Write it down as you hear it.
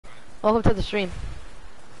Welcome to the stream.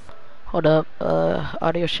 Hold up.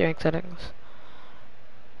 Audio sharing settings.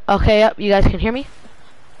 Okay, yep, you guys can hear me?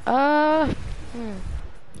 I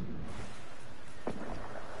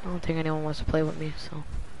don't think anyone wants to play with me, so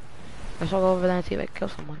I guess I'll go over there and see if I can kill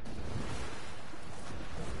someone.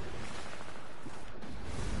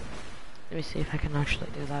 Let me see if I can actually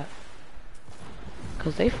do that.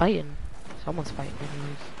 Cause they fighting. Someone's fighting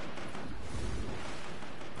anyways.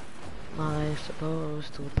 Am I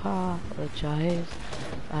supposed to apologize?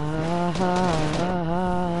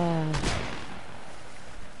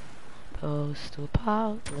 Supposed to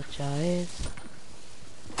apologize.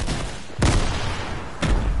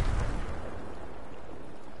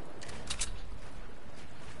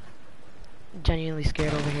 Genuinely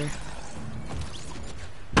scared over here.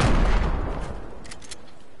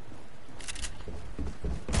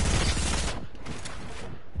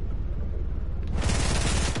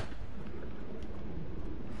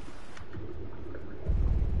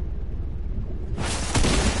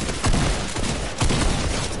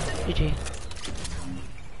 GG.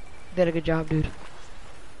 Did a good job, dude.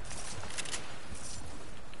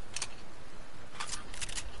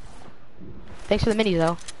 Thanks for the minis,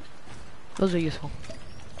 though. Those are useful.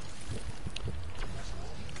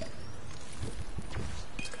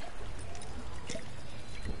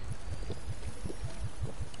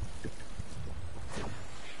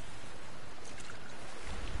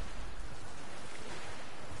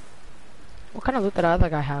 What kind of loot did that other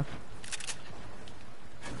guy have?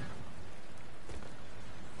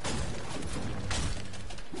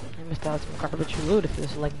 I missed out some garbage loot if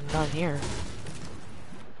there's like none here.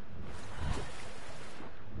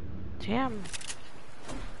 Damn.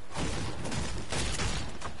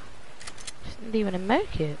 Just didn't even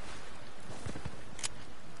make it.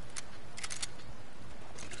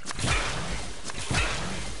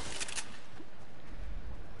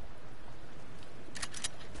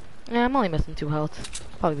 Yeah, I'm only missing 2 health.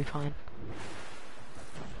 Probably be fine.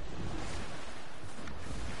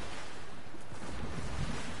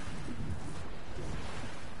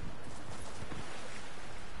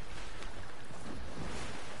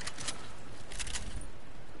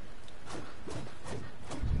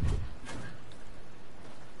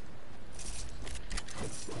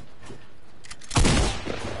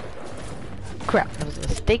 Crap, that was a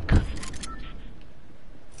mistake.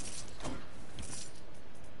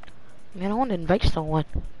 Man, I want to invite someone.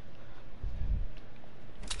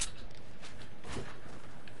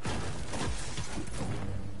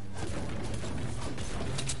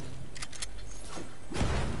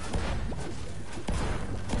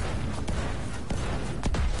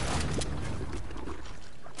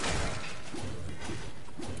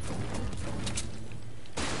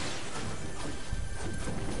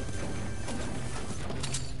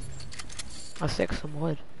 I'll stick some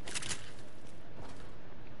wood.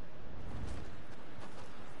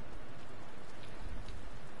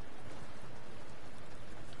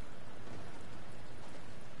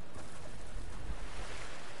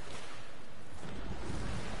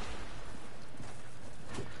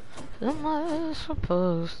 Am I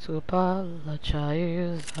supposed to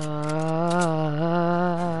apologize?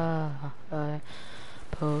 I'm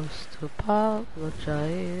supposed to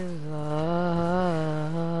apologize.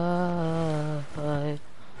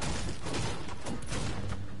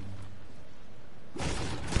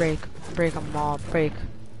 Break 'em all, break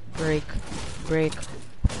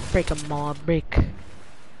 'em all, break.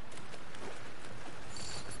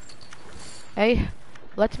 Hey,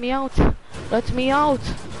 let me out, let me out.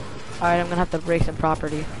 Alright, I'm gonna have to break some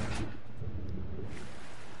property.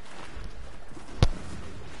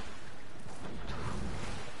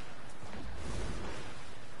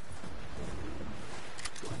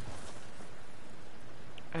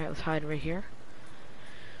 Alright, let's hide right here.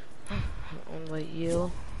 I'll let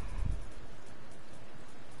you.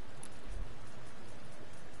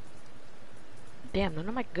 Damn, none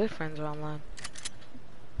of my good friends are online.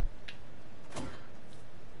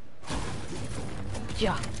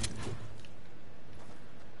 Yeah.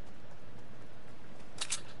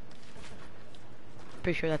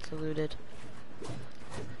 Pretty sure that's eluded.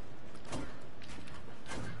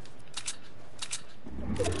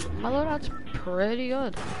 My loadout's pretty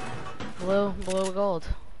good. Below gold.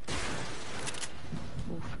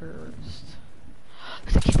 Who first?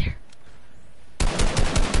 There's a kid there.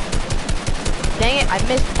 Dang it, I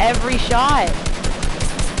missed every shot.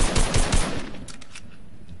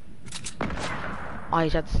 Oh,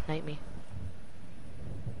 he's tried to snipe me.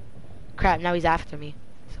 Crap, now he's after me.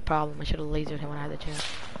 It's a problem. I should have lasered him when I had the chance.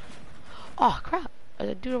 Oh, crap. There's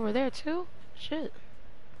a dude over there, too? Shit.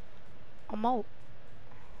 I'm out.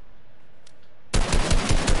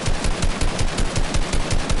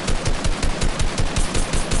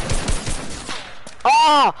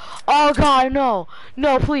 Oh, oh God, no,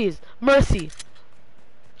 no, please, mercy.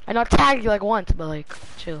 I know I tagged you like once, but like,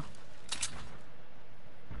 chill.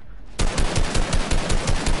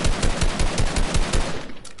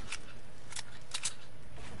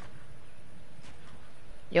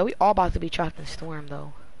 Yo, we all about to be trapped in storm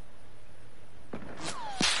though.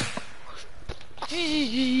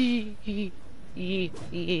 Yeah.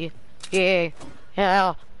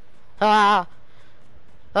 Yeah. Ah.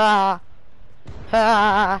 Ah.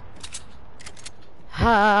 Ah.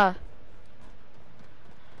 Ah.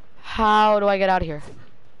 How do I get out of here?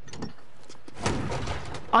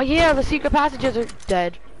 Oh yeah, the secret passages are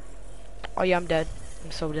dead. Oh yeah, I'm dead.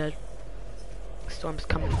 I'm so dead. The storm's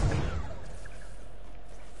coming for me.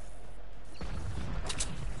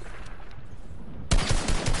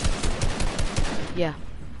 Yeah.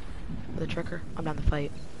 The tricker. I'm down to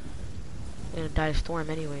fight. I'm gonna die to storm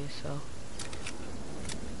anyway, so.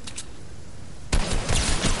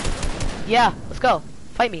 Yeah, let's go.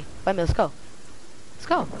 Fight me. Fight me, let's go. Let's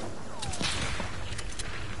go.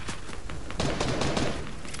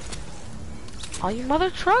 Oh, you mother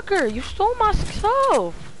trucker! You stole my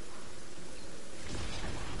stuff!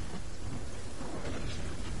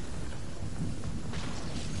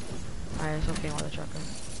 Alright, it's okay, mother trucker.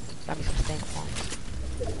 Got me some stank bombs.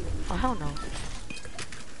 Oh, hell no.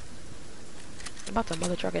 I'm about to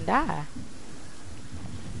mother truck and die.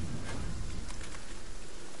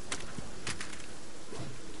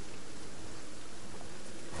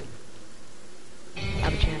 I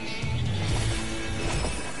have a chance.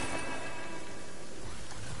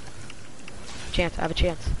 I have a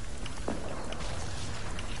chance.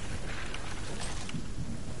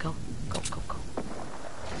 Go, go, go, go.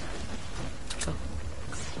 Go.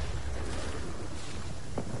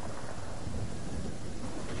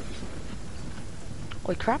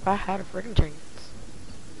 Holy crap, I had a freaking chance.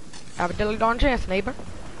 I have a dilly darn chance, neighbor.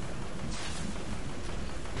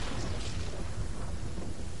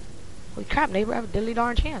 Holy crap, neighbor, I have a dilly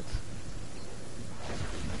darn chance.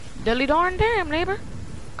 Dilly darn damn, neighbor.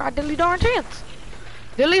 Got a dilly darn chance.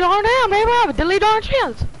 Dilly darn damn, neighbor, I have a dilly darn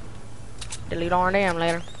chance. Dilly darn damn,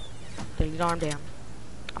 later. Dilly darn damn.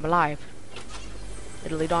 I'm alive.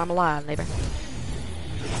 Dilly darn, I'm alive, neighbor.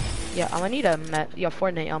 Yeah, I'm gonna need a med. Yeah,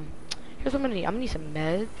 Fortnite. Here's what I'm gonna need. I'm gonna need some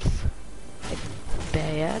meds. Like,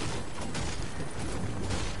 bad.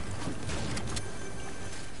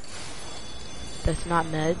 That's not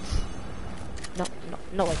meds. No, no,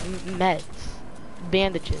 no, like meds.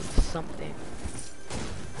 Bandages, something.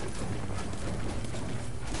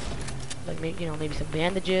 Like, maybe, you know, maybe some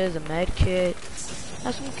bandages, a med kit.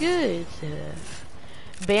 That's some good stuff.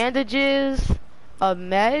 Bandages, a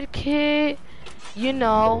med kit, you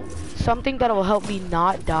know, something that will help me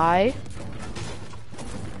not die.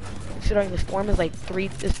 Considering the storm is like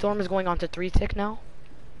the storm is going on to 3 tick now.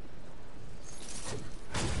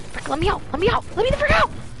 Frick, let me out, let me out, let me the frick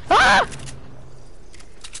out! Ah!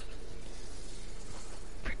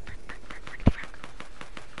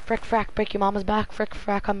 Frick frack, break your mama's back. Frick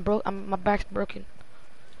frack, my back's broken.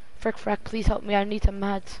 Frick frack, please help me, I need some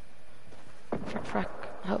meds. Frick frack,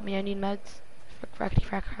 help me, I need meds. Frick frackety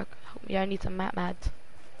frack frack, help me, I need some meds.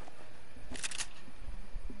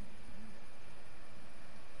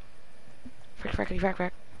 Frick frackety frack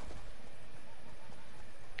frack.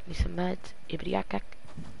 Need some meds, ibbity yak yak.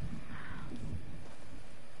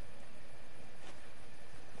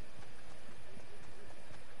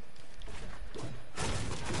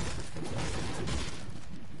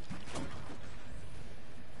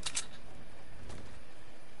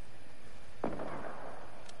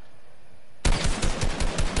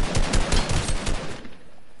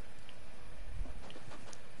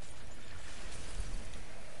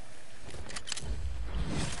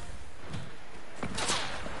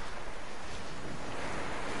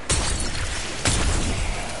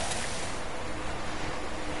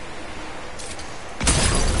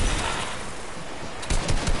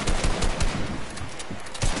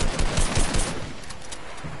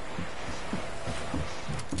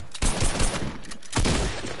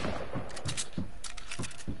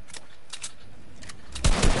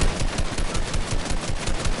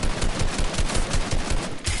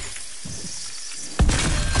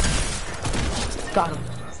 Got him.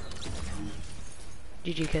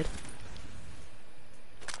 GG, kid.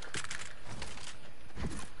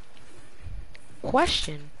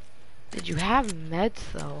 Question. Did you have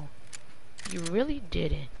meds, though? You really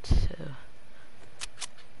didn't.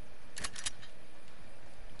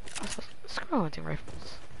 Screw hunting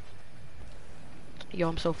rifles. Yo,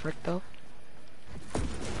 I'm so fricked, though.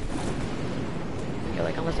 Yo,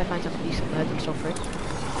 like, unless I find some decent meds, I'm so fricked.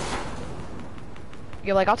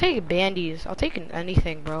 You're like, I'll take bandies. I'll take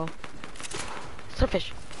anything, bro. It's a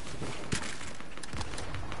fish.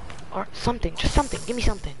 Or something. Just something. Give me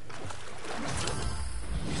something.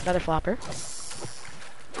 Another flopper.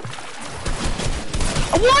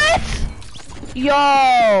 What?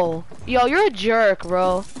 Yo. Yo, you're a jerk,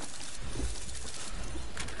 bro.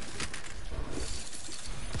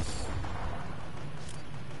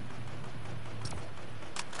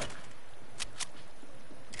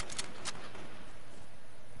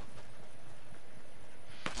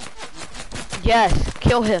 Yes,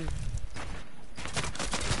 kill him.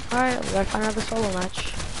 Alright, we gotta find another solo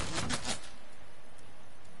match.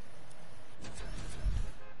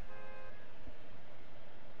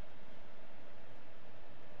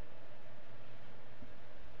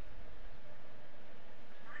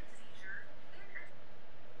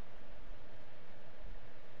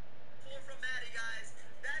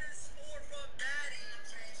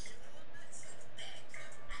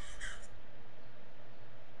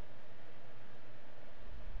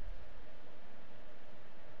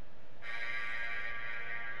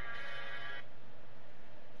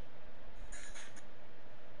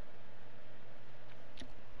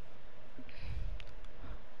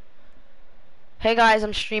 Hey guys,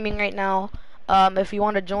 I'm streaming right now. If you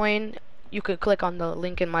want to join, you could click on the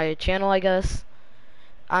link in my channel, I guess.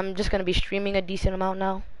 I'm just gonna be streaming a decent amount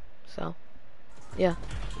now, so yeah.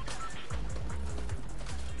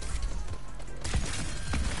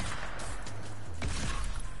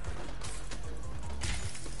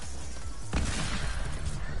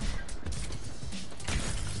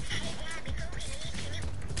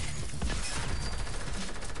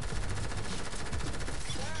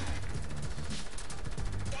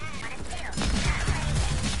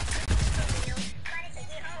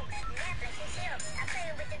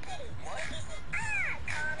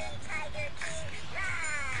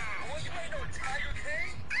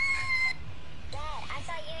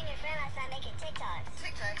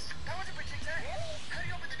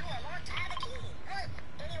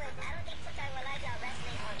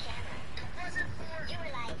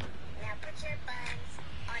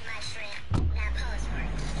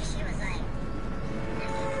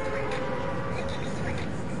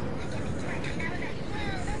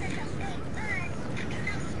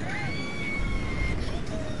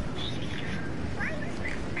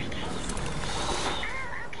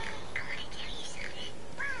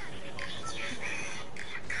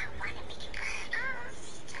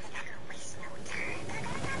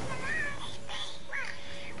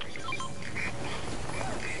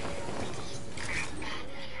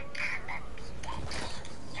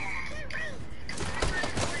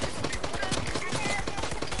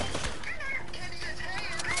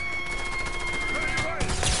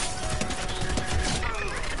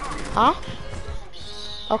 Huh?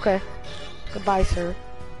 Okay. Goodbye, sir.